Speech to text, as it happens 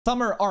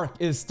Summer arc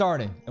is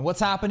starting. And what's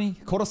happening?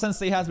 Koro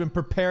Sensei has been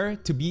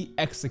prepared to be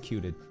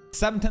executed.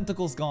 7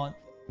 tentacles gone.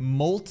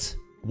 Molt,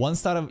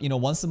 once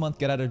a month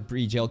get out of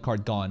jail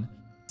card gone.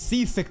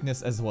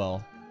 Seasickness as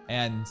well.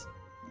 And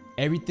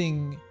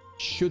everything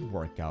should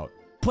work out.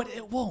 But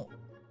it won't.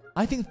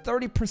 I think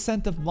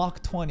 30% of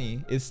Mach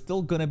 20 is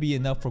still gonna be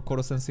enough for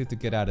Koro Sensei to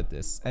get out of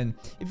this. And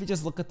if you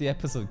just look at the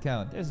episode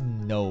count, there's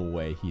no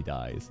way he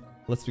dies.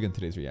 Let's begin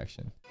today's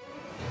reaction.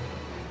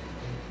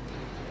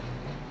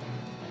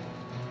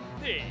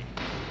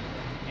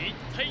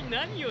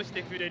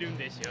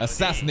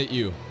 Assassinate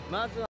you.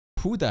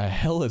 Who the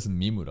hell is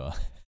Mimura?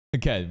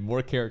 Again,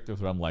 more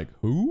characters where I'm like,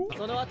 who?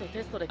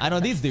 I know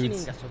these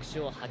dudes.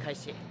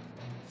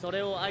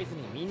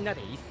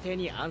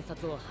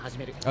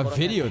 A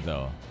video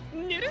though.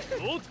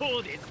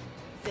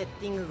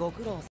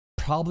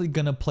 Probably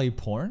gonna play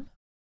porn?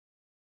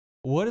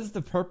 What is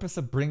the purpose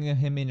of bringing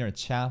him in your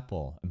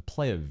chapel and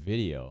play a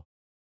video?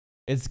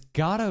 It's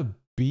gotta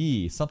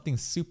be something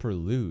super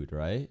lewd,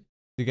 right?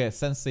 To get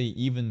Sensei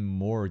even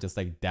more just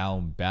like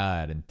down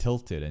bad and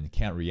tilted and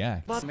can't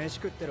react.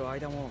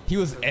 He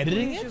was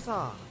editing it?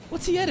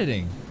 What's he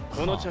editing?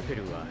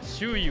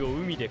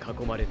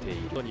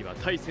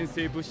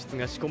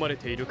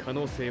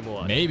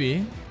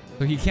 Maybe.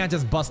 So he can't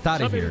just bust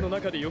out of here.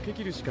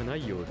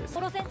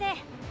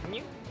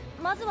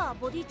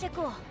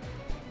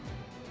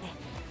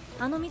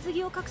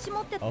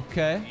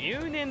 Okay.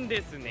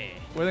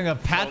 We're gonna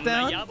pat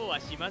down?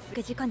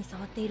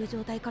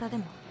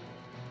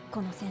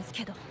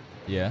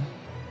 Yeah.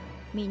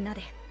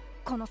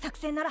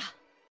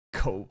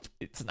 Cope.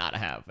 It's not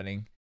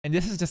happening. And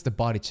this is just a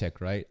body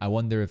check, right? I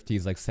wonder if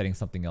he's like setting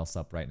something else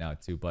up right now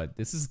too. But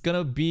this is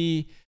gonna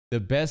be the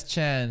best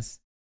chance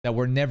that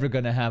we're never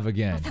gonna have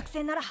again.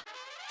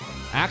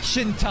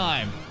 Action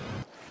time!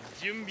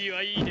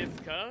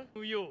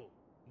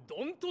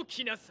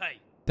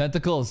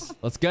 Tentacles,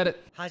 let's get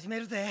it.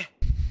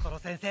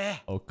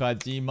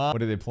 Okajima.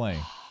 What are they playing?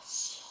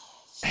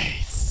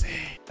 AC.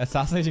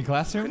 Assassination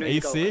Classroom?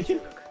 AC?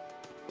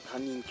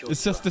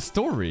 It's just a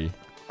story.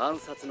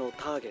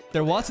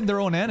 They're watching their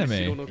own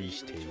anime.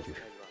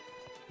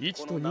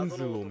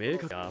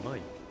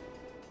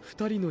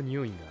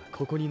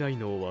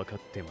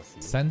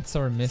 Scents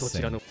are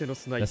missing.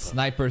 The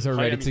snipers are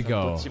ready to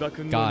go.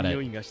 Got it.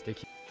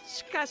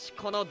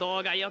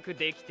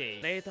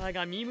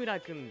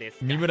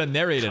 Mimura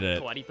narrated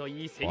it.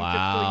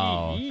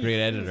 Wow, great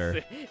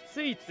editor.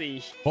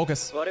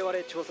 Focus.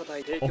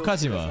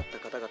 Okajima.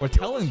 We're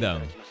telling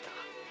them.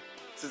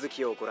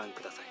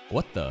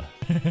 What the?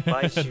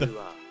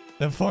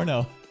 The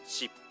porno.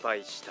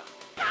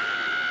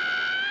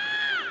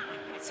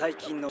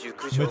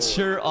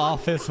 Mature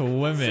office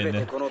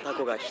women.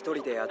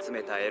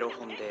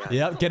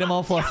 Yep, get him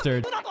all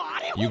flustered.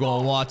 You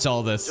gonna watch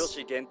all this.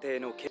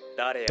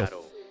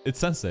 It's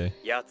Sensei.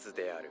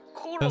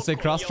 Sensei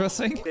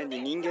cross-dressing?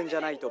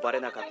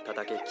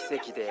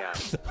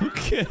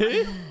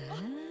 Okay.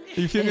 Are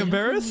you feeling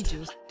embarrassed?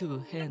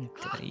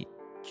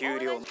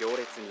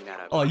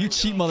 Oh, you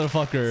cheap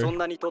motherfucker.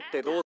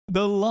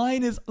 The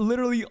line is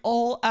literally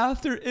all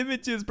after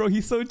images, bro.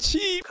 He's so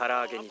cheap.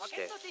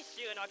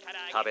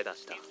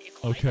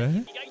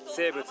 Okay.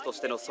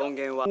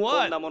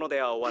 What?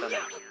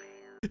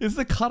 Is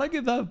the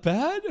karage that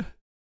bad?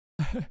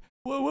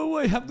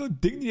 Wait, have no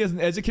dignity as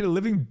an educated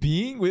living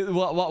being? Wait,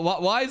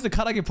 why is the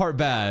karage part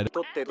bad?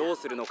 What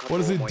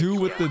does it do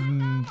with the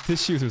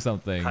tissues or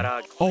something?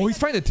 Oh, he's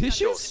frying the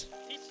tissues?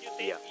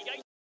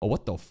 Oh,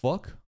 what the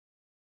fuck?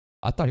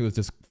 I thought he was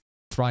just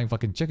frying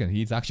fucking chicken.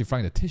 He's actually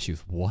frying the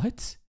tissues.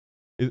 What?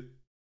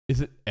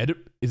 Is it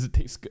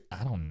taste good?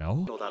 I don't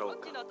know. What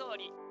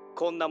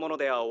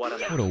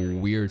a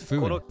weird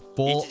food.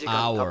 Full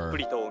hour.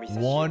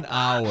 1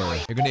 hour.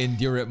 You're gonna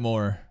endure it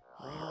more.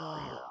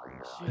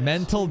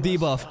 Mental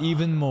debuff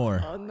even more.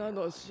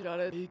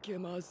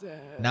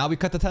 Now we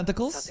cut the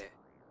tentacles?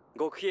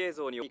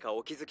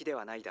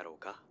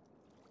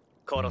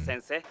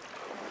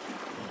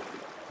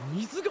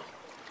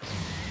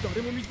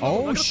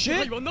 Oh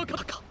shit!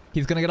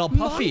 He's gonna get all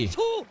puffy.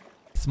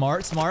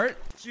 Smart, smart.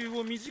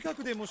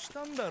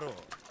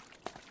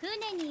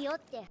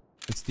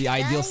 It's the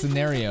ideal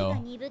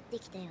scenario.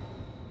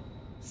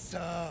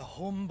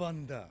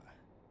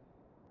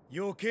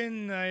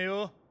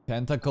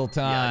 Tentacle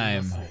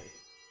time.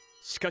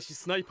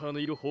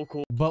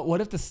 But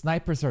what if the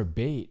snipers are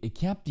bait? It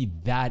can't be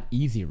that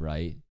easy,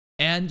 right?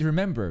 And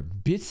remember,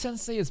 Bitch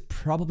Sensei is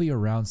probably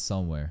around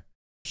somewhere.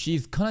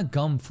 She's kinda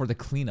gum for the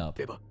cleanup.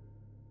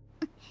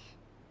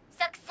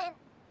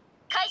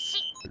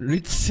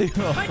 Ritsu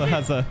also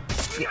has a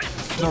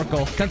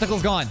snorkel.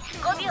 Tentacle's gone.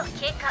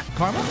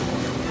 Karma?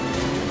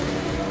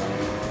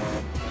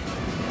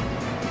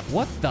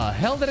 What the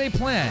hell did they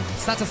plan?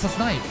 It's not just a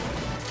snipe.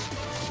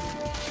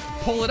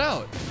 Pull it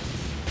out.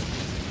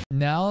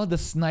 Now the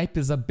snipe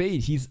is a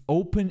bait. He's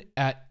open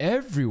at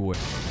everywhere.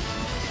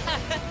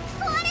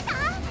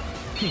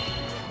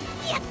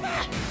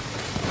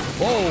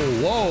 Whoa,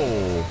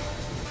 whoa.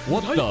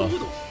 What the?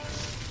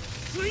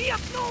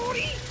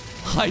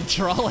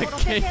 Hydraulic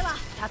cake.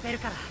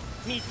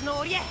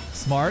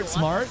 Smart,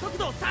 smart.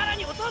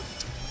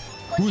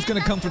 Who's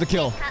gonna come for the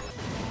kill?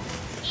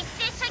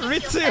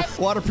 Ritsu!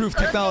 Waterproof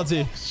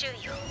technology.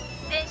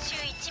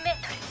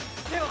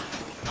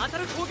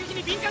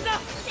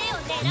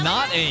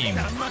 Not aim.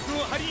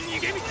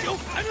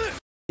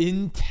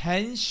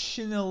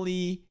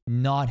 Intentionally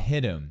not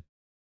hit him.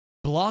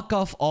 Block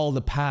off all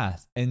the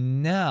paths.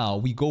 And now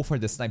we go for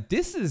the snipe.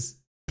 This is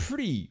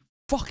pretty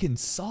fucking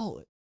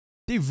solid.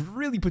 They've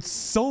really put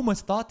so much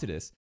thought to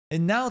this.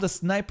 And now the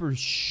sniper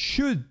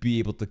should be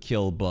able to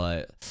kill,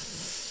 but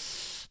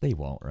they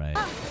won't, right?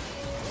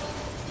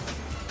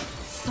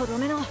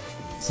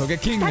 So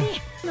get king.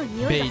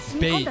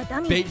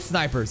 Bait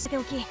snipers.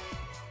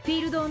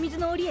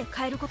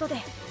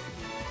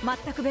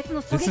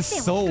 This is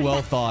so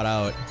well thought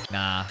out.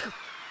 Nah.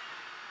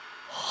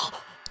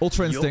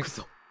 Ultra instinct.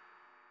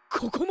 Whoa,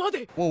 whoa,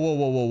 whoa, whoa,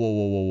 whoa, whoa, whoa,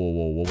 whoa, whoa,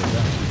 whoa, what was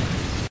that?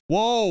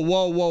 Whoa,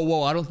 whoa, whoa,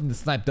 whoa. I don't think the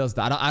snipe does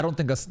that. I don't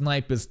think a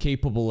snipe is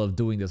capable of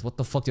doing this. What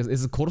the fuck is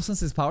it Koro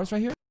Sensei's powers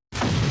right here?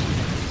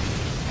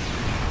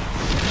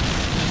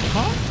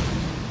 Huh?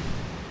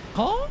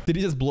 Huh? Did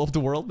he just blow up the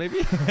world, maybe?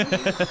 Are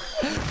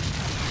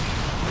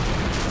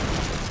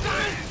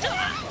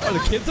the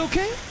kids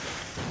okay?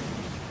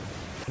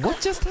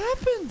 What just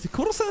happened?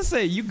 Koro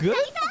Sensei, you good?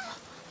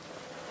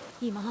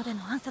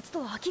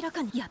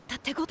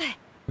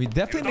 We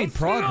definitely made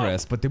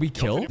progress, but did we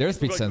kill? There's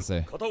Speech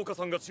Sensei.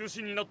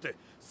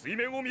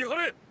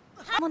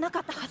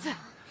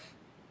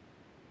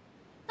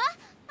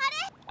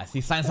 I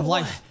see signs of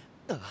life.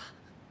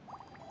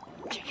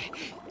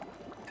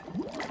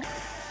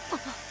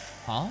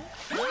 Huh?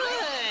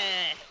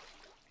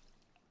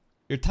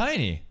 You're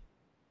tiny.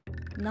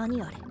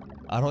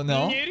 I don't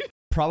know.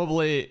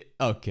 Probably...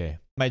 Okay.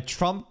 My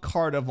trump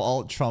card of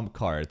all trump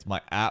cards.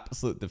 My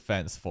absolute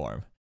defense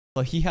form.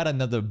 So he had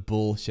another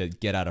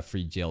bullshit get out of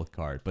free jail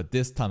card. But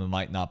this time it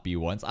might not be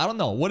once. I don't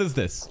know. What is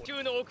this?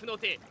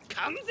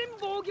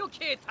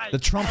 The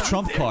trump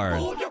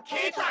card. What?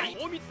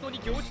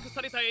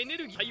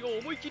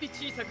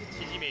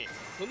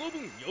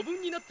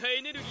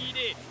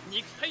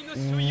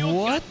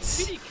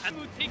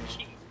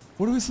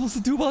 What are we supposed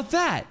to do about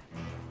that?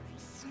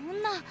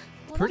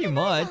 Pretty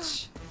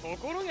much.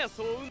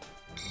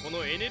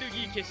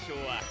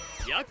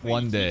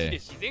 One day.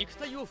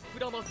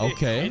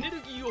 Okay.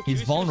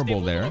 He's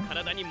vulnerable there.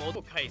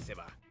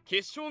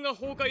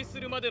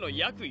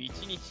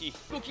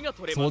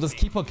 So we'll just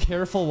keep a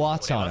careful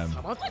watch on him.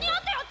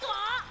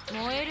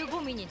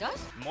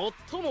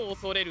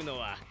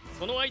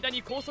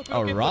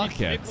 A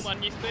rocket?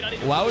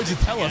 Why would you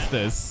tell us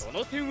this?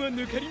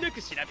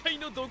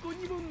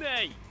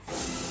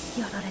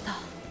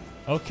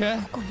 Okay.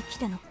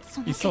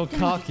 He's so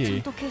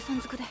cocky.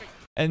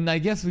 And I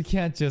guess we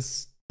can't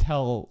just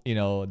tell, you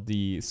know,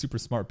 the super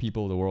smart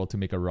people of the world to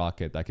make a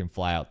rocket that can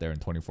fly out there in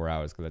 24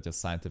 hours because that's just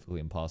scientifically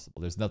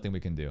impossible. There's nothing we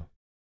can do.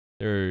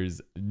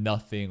 There's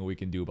nothing we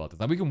can do about this.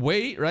 Now we can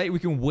wait, right? We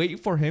can wait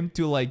for him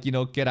to, like, you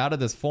know, get out of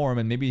this form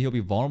and maybe he'll be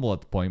vulnerable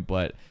at the point,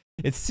 but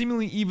it's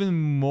seemingly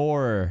even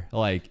more,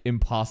 like,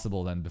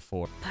 impossible than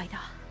before.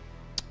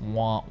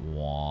 Wah,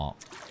 wah.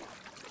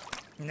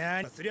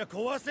 What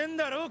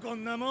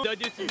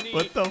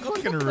the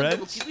fucking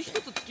wrench?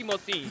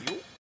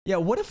 Yeah,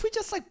 what if we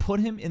just like put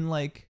him in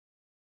like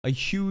a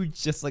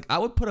huge, just like I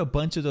would put a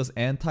bunch of those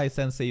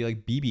anti-sensei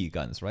like BB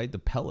guns, right? The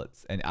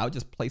pellets, and I would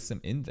just place them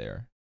in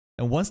there.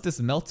 And once this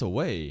melts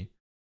away,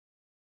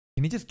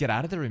 can he just get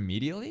out of there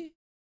immediately?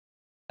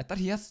 I thought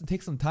he has to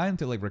take some time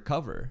to like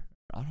recover.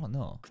 I don't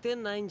know.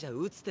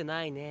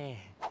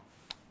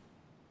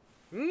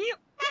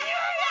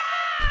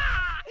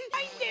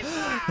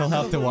 He'll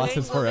have to watch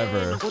this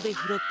forever.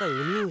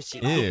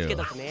 Ew.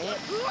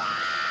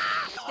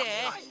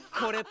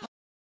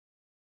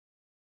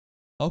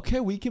 Okay,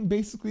 we can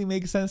basically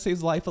make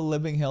Sensei's life a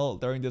living hell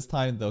during this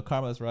time though.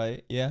 Karma's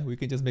right. Yeah, we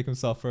can just make him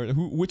suffer.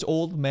 Which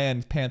old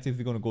man's pants is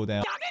he gonna go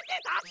down?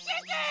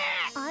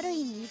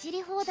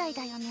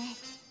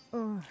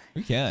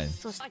 We can.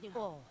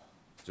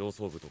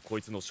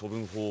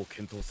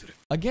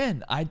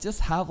 Again, I just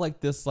have like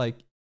this like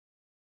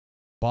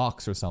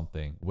box or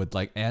something with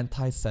like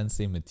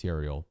anti-sensei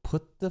material.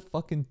 Put the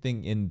fucking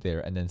thing in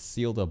there and then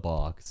seal the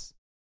box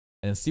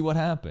and see what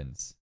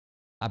happens.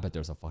 I bet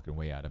there's a fucking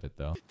way out of it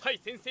though.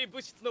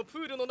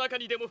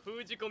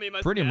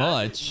 Pretty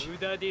much.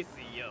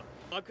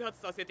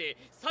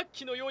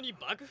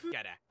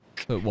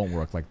 It won't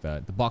work like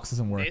that. The box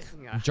doesn't work.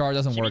 The jar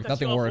doesn't work.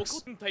 Nothing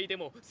works.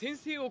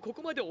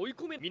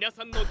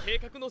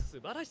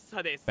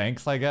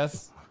 Thanks, I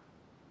guess.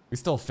 We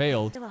still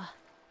failed.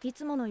 We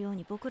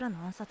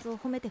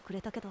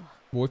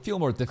feel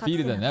more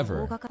defeated than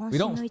ever. We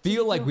don't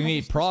feel like we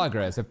made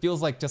progress. It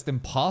feels like just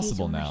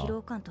impossible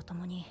now.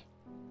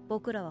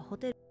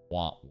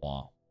 Wah,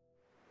 wah.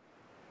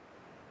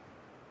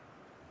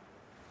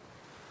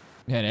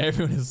 Man,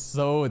 everyone is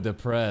so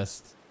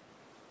depressed.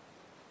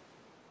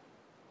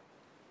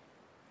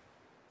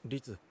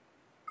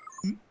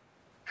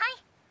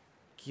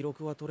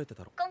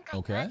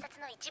 Okay.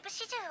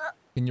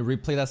 Can you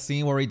replay that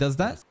scene where he does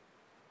that?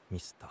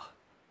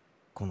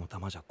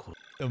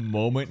 The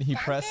moment he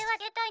pressed.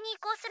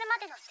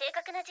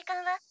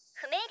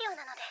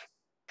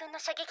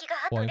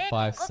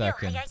 0.5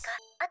 seconds.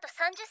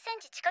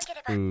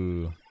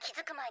 Ooh.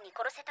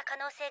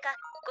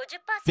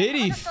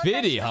 Fitty,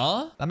 fitty,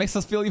 huh? That makes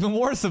us feel even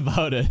worse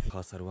about it.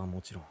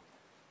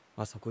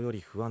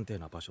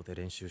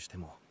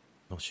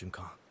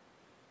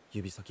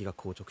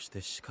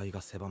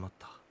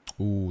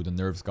 Ooh, the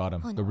nerves got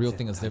him. The real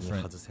thing is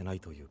different.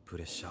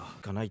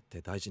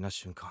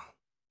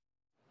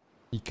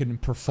 He couldn't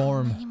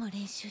perform.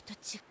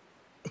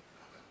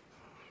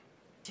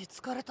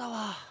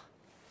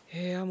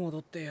 Oh,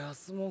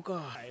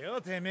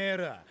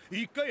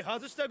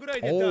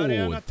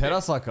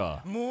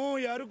 Terasaka.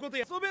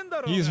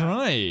 He's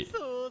right.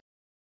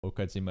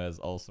 Okajima is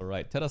also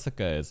right.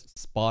 Terasaka is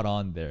spot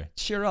on there.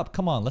 Cheer up,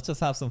 come on, let's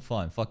just have some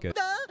fun. Fuck it.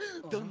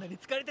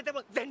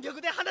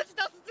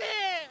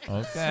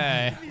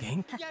 Okay.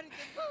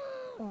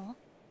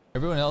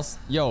 Everyone else,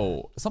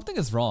 yo, something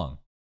is wrong.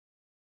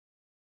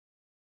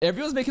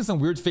 Everyone's making some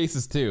weird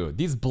faces too.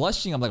 These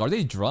blushing, I'm like, are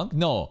they drunk?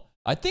 No.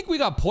 I think we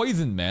got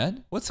poisoned,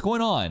 man. What's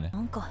going on?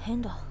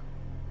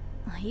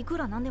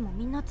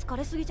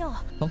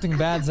 Something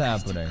bad's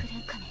happening.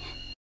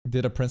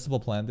 Did a principal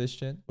plan this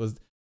shit? Was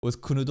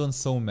Kunudon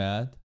so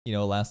mad? You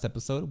know, last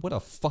episode? What the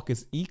fuck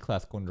is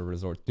E-Class going to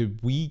resort?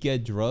 Did we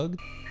get drugged?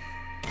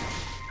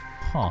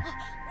 Huh.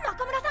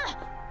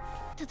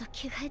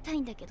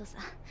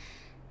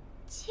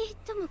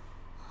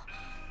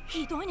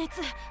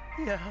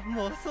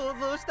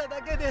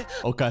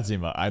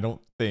 Okajima, I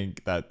don't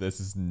think that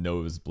this is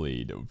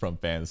nosebleed from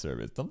fan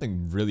service.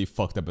 Something really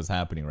fucked up is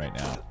happening right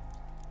now.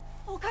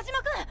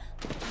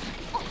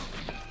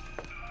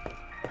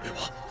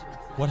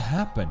 What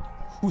happened?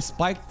 Who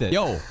spiked it?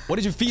 Yo, what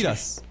did you feed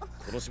us?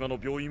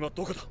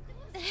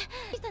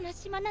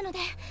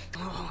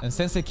 And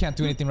Sensei can't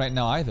do anything right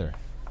now either.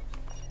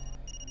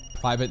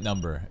 Private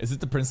number. Is it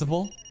the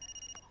principal?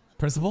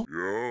 Principal?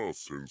 Yeah,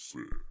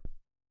 Sensei.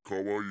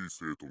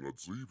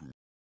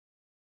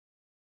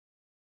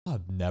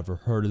 I've never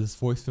heard of this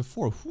voice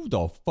before. Who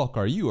the fuck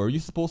are you? Are you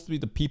supposed to be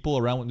the people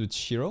around with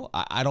Shiro?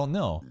 I don't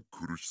know.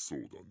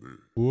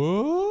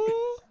 What?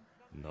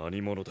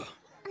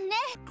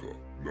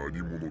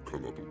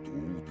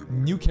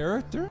 New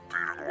character?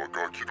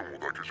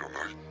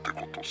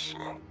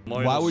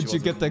 Why would you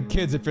get the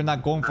kids if you're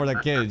not going for the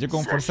kids? You're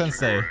going for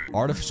Sensei.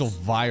 Artificial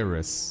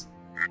virus.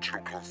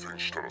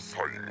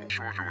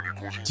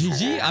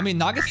 GG? I mean,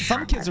 Nagisa,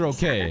 some kids are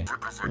okay.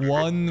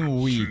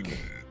 1 week.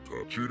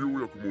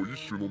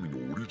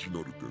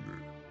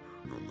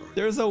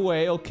 There's a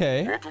way,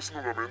 okay.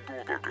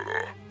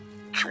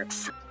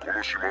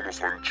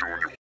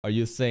 Are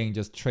you saying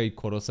just trade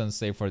Koro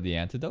Sensei for the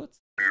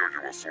antidotes?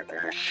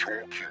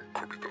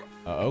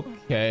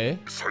 Okay.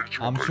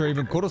 I'm sure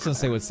even Koro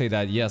Sensei would say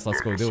that, yes,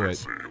 let's go do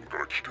it.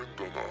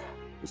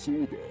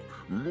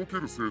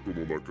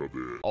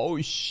 Oh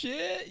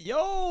shit!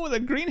 Yo, the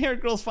green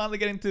haired girl's finally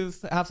getting to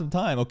have some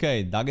time.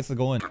 Okay, Nagisa's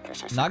going.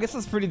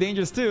 Nagisa's pretty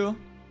dangerous too.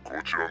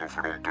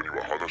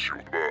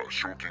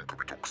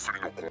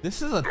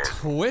 This is a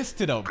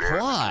twisted up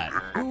plot.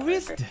 Who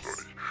is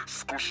this?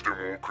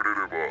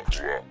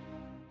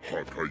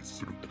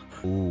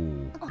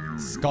 Ooh,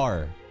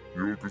 Scar.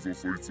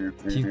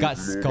 He's got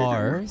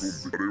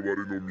scars.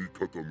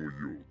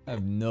 I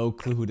have no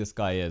clue who this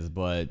guy is,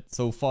 but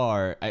so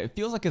far, it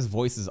feels like his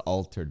voice is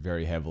altered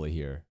very heavily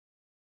here.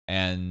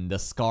 And the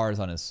scars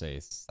on his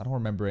face. I don't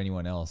remember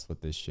anyone else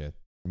with this shit.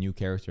 New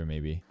character,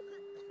 maybe.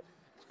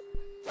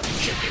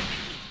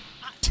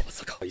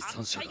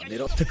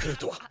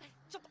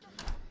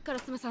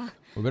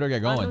 We better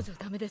get going.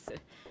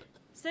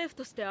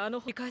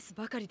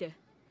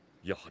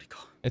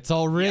 It's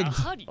all rigged.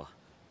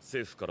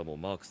 政府からも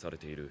マークされ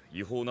ている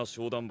違法な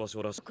商談場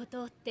所らしい。こ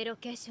とってロ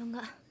ケーション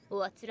が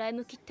おあつらい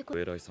向きってこと。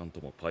お偉いさんと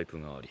もパイ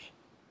プがあり、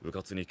う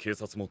かつに警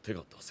察も手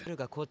が出せる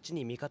がこっち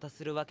に味方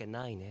するわけ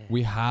ないね。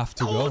We have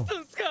to go. 殺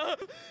さ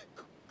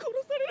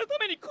れるた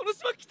めにこの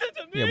島来たん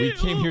じゃねえよ。Yeah, we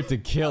came here to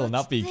kill,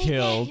 not be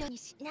killed.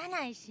 死な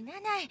ない死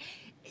なない。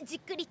じっ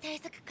くり対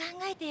策考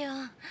えてよ。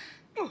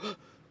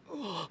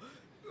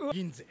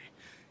銀勢。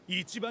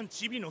一番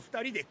チビの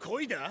二人で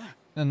恋だ。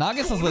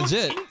Nagisa's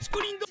legit.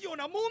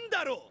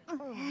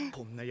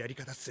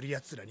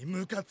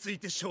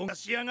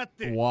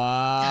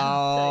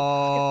 Wow.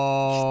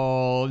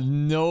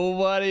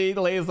 Nobody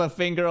lays a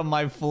finger on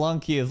my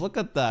flunkies. Look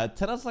at that.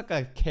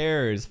 Terasaka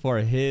cares for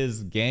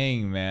his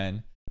gang,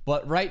 man.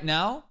 But right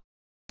now,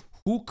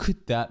 who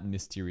could that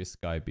mysterious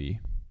guy be?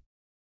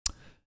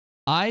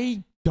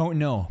 I don't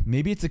know.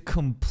 Maybe it's a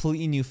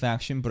completely new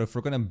faction, but if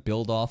we're gonna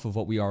build off of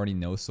what we already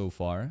know so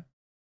far,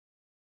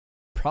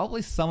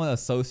 probably someone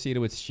associated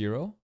with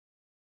Shiro,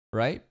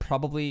 right?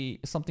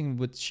 Probably something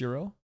with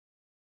Shiro.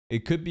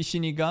 It could be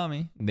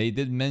Shinigami. They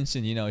did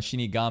mention, you know,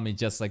 Shinigami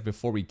just like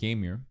before we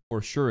came here.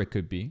 For sure it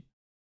could be.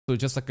 So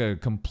just like a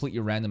completely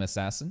random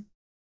assassin.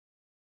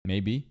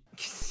 Maybe.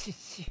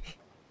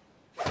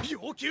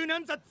 要求な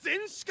んざ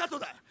全シカト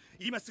だ。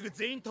今すぐ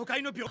全員都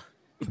会の病。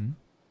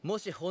も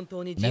し本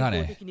当に人工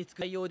的に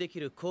使いようでき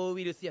る抗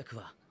ウイルス薬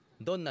は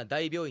どんな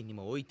大病院に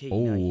も置いていない。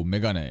おお、メ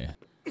ガネ。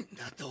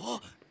だ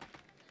と。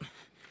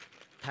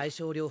対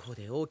症療法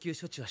で応急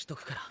処置はしと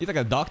くから。He's like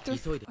a doctor?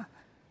 急いで。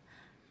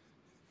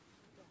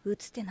打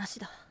つ手なし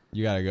だ。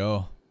You gotta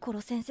go. コロ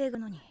先生が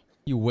のに。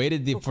You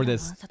waited for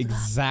this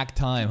exact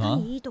time,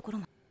 huh? いいところ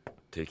も。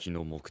敵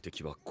の目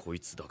的はこい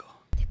つだが。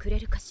くれ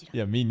るかしら。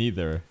Yeah, me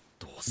neither.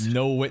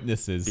 No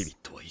witnesses.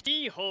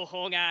 いい方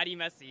法があり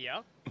ます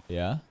よ。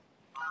Yeah?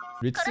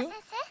 Ritsu? コロ先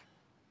生、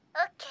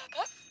OK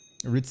で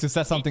す。Ritsu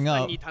set something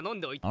up. に頼ん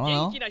でおいて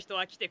元気な人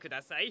は来てく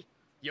ださい。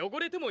汚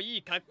れてもい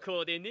い格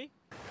好でね。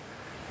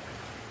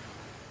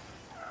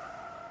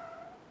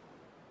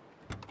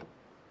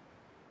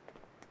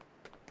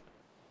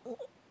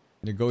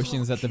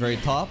Negotiations at the very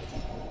top.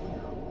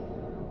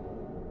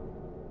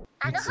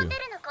 あのホテル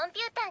のコンピ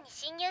ューターに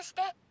侵入し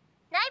て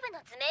内部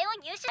の図面を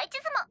入手地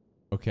図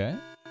も。Okay.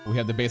 We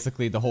have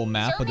basically the whole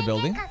map of the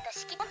building.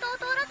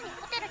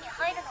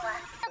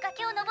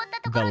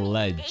 The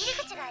ledge.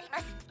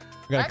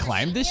 We gotta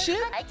climb this shit?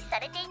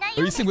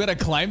 Are you saying we gotta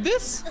climb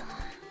this?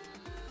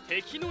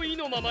 敵の意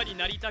のままに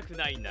なりたく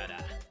ないなら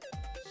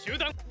集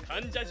団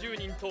患者10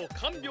人と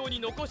看病に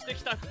残して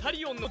きた2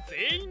人の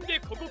全員で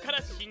ここか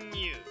ら侵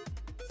入。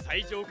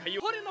最上階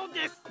を掘るの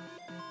です。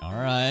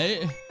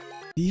 Alright.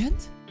 The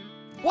end?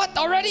 What?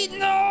 Already?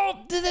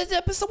 No! The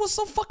episode was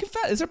so fucking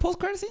fast. Is there a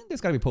post-credit scene?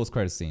 There's gotta be a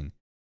post-credit scene.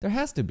 There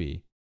has to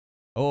be.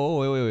 Oh,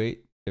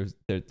 wait.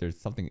 There's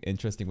something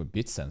interesting with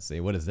Bitch Sensei.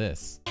 What is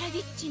this?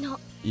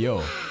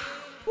 Yo.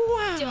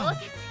 Wow.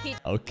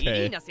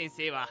 Okay.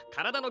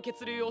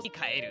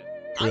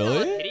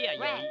 Really?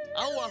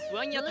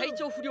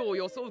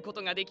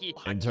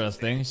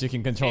 Interesting. She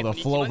can control the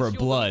flow of her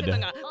blood.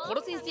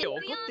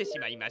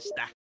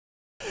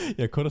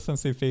 Yeah, Koro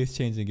Sensei face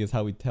changing is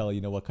how we tell,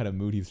 you know, what kind of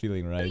mood he's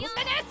feeling, right?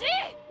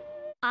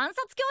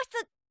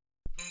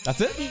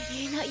 That's it?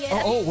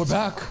 Oh, we're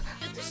back.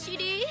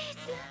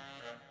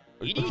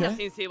 Okay.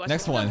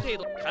 Next one.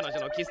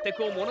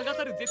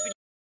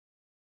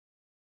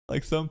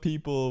 Like some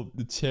people,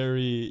 the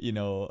cherry, you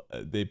know,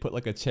 they put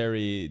like a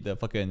cherry, the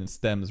fucking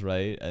stems,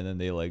 right? And then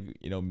they like,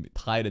 you know,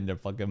 tie it in their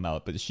fucking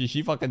mouth. But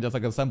she fucking just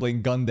like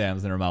assembling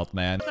Gundams in her mouth,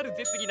 man.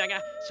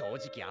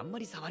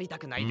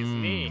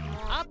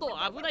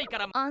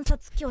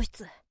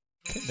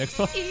 Next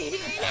one.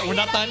 We're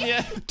not done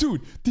yet.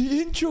 Dude,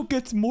 the intro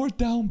gets more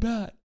down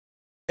bad.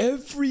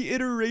 Every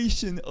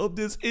iteration of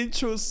this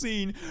intro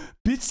scene,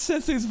 Bitch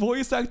Sensei's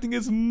voice acting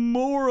is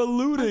more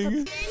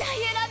alluding.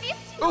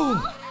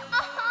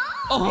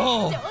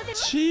 Oh,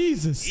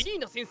 Jesus.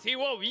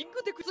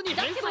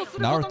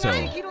 Naruto.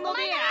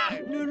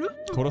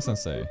 Koro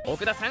Sensei.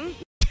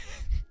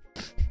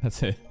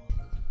 That's it.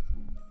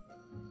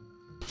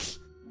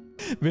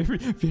 Very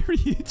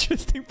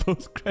interesting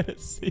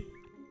post-credit scene.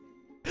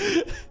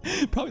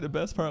 Probably the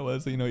best part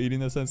was, you know,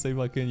 eating the Sensei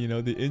fucking, you know,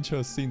 the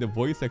intro scene, the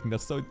voice acting,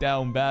 that's so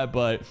down bad,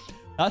 but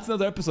that's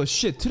another episode.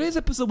 Shit, today's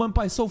episode went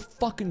by so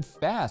fucking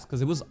fast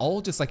because it was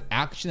all just like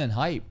action and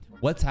hype.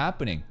 What's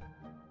happening?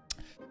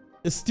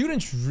 The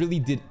students really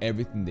did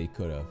everything they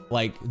could have.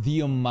 Like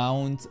the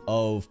amount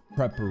of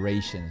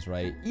preparations,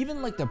 right?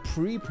 Even like the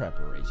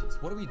pre-preparations.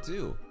 What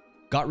do?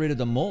 Got rid of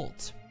the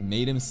mold,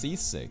 made him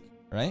seasick,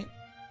 right?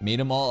 Made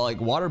him all like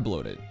water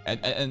bloated.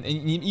 And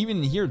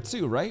even here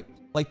too, right?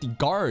 Like the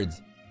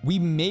guards, we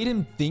made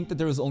him think that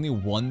there was only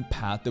one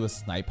path that was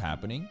snipe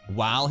happening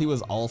while he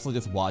was also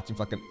just watching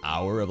for like an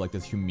hour of like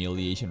this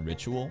humiliation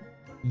ritual.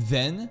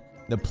 Then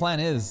the plan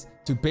is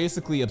to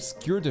basically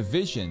obscure the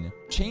vision,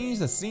 change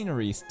the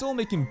scenery, still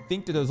make him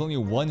think that there's only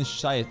one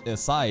side to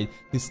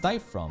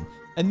snipe from.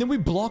 And then we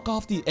block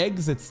off the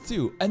exits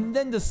too. And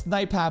then the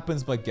snipe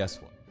happens, but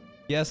guess what?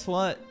 Guess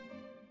what?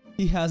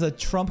 He has a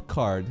trump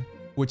card,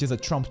 which is a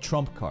trump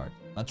card.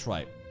 That's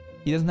right.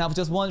 He doesn't have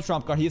just one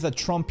trump card, he has a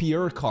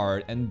trumpier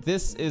card, and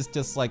this is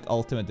just like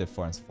ultimate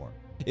difference form.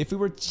 If we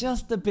were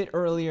just a bit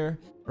earlier,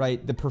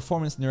 right, the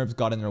performance nerves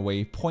got in their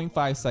way,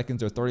 0.5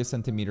 seconds or 30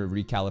 centimeter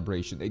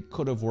recalibration, it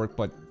could have worked,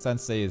 but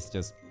Sensei is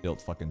just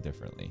built fucking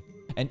differently.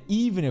 And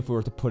even if we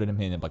were to put him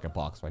in like a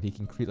box, right, he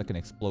can create like an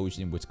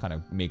explosion which kind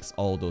of makes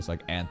all those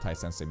like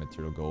anti-Sensei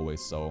material go away,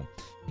 so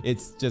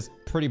it's just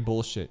pretty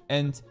bullshit.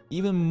 And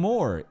even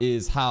more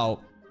is how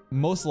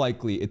most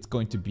likely it's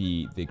going to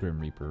be the Grim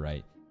Reaper,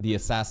 right? The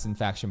assassin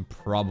faction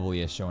probably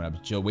has shown up,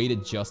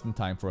 waited just in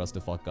time for us to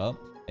fuck up.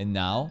 And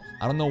now,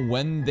 I don't know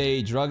when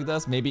they drugged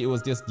us, maybe it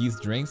was just these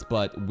drinks,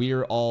 but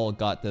we're all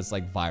got this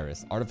like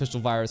virus,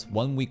 artificial virus,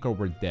 1 week or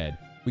we're dead.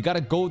 We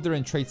gotta go there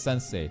and trade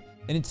Sensei.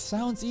 And it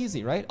sounds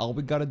easy, right? All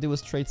we gotta do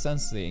is trade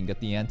Sensei and get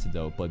the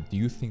antidote, but do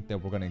you think that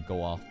we're gonna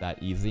go off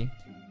that easy?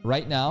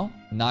 Right now,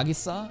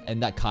 Nagisa and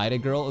that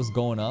Kaede girl is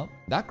going up.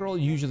 That girl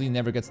usually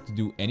never gets to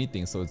do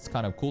anything, so it's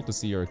kind of cool to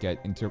see her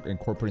get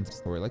incorporated into the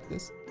story like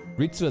this.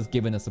 Ritsu has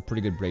given us a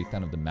pretty good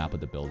breakdown of the map of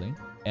the building,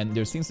 and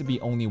there seems to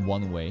be only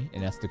one way,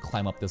 and that's to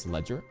climb up this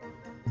ledger.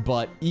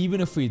 But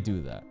even if we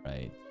do that,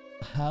 right,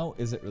 how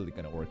is it really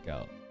gonna work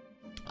out?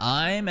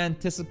 I'm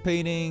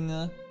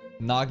anticipating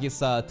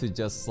Nagisa to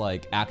just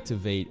like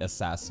activate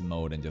assassin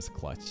mode and just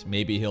clutch.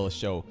 Maybe he'll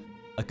show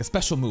like a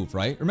special move,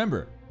 right?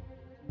 Remember,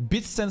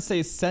 Bit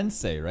Sensei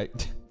Sensei,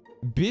 right?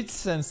 Bit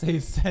Sensei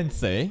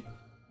Sensei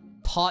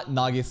taught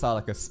Nagisa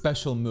like a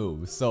special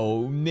move.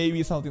 So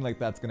maybe something like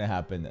that's gonna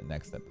happen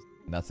next episode.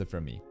 And that's it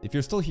from me. If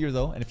you're still here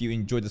though, and if you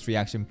enjoyed this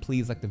reaction,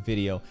 please like the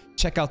video.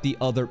 Check out the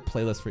other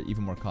playlist for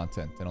even more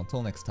content. And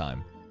until next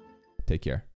time, take care.